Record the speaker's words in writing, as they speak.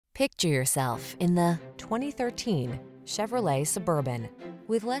Picture yourself in the 2013 Chevrolet Suburban.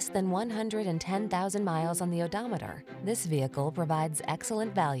 With less than 110,000 miles on the odometer, this vehicle provides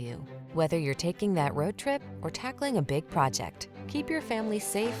excellent value. Whether you're taking that road trip or tackling a big project, keep your family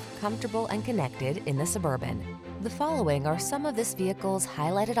safe, comfortable, and connected in the Suburban. The following are some of this vehicle's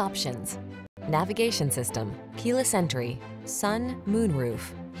highlighted options: navigation system, keyless entry, sun, moonroof,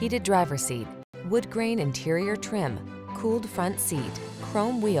 heated driver's seat, wood grain interior trim, cooled front seat,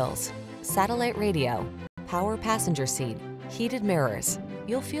 chrome wheels, satellite radio, power passenger seat, heated mirrors.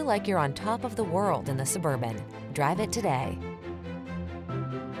 You'll feel like you're on top of the world in the Suburban. Drive it today.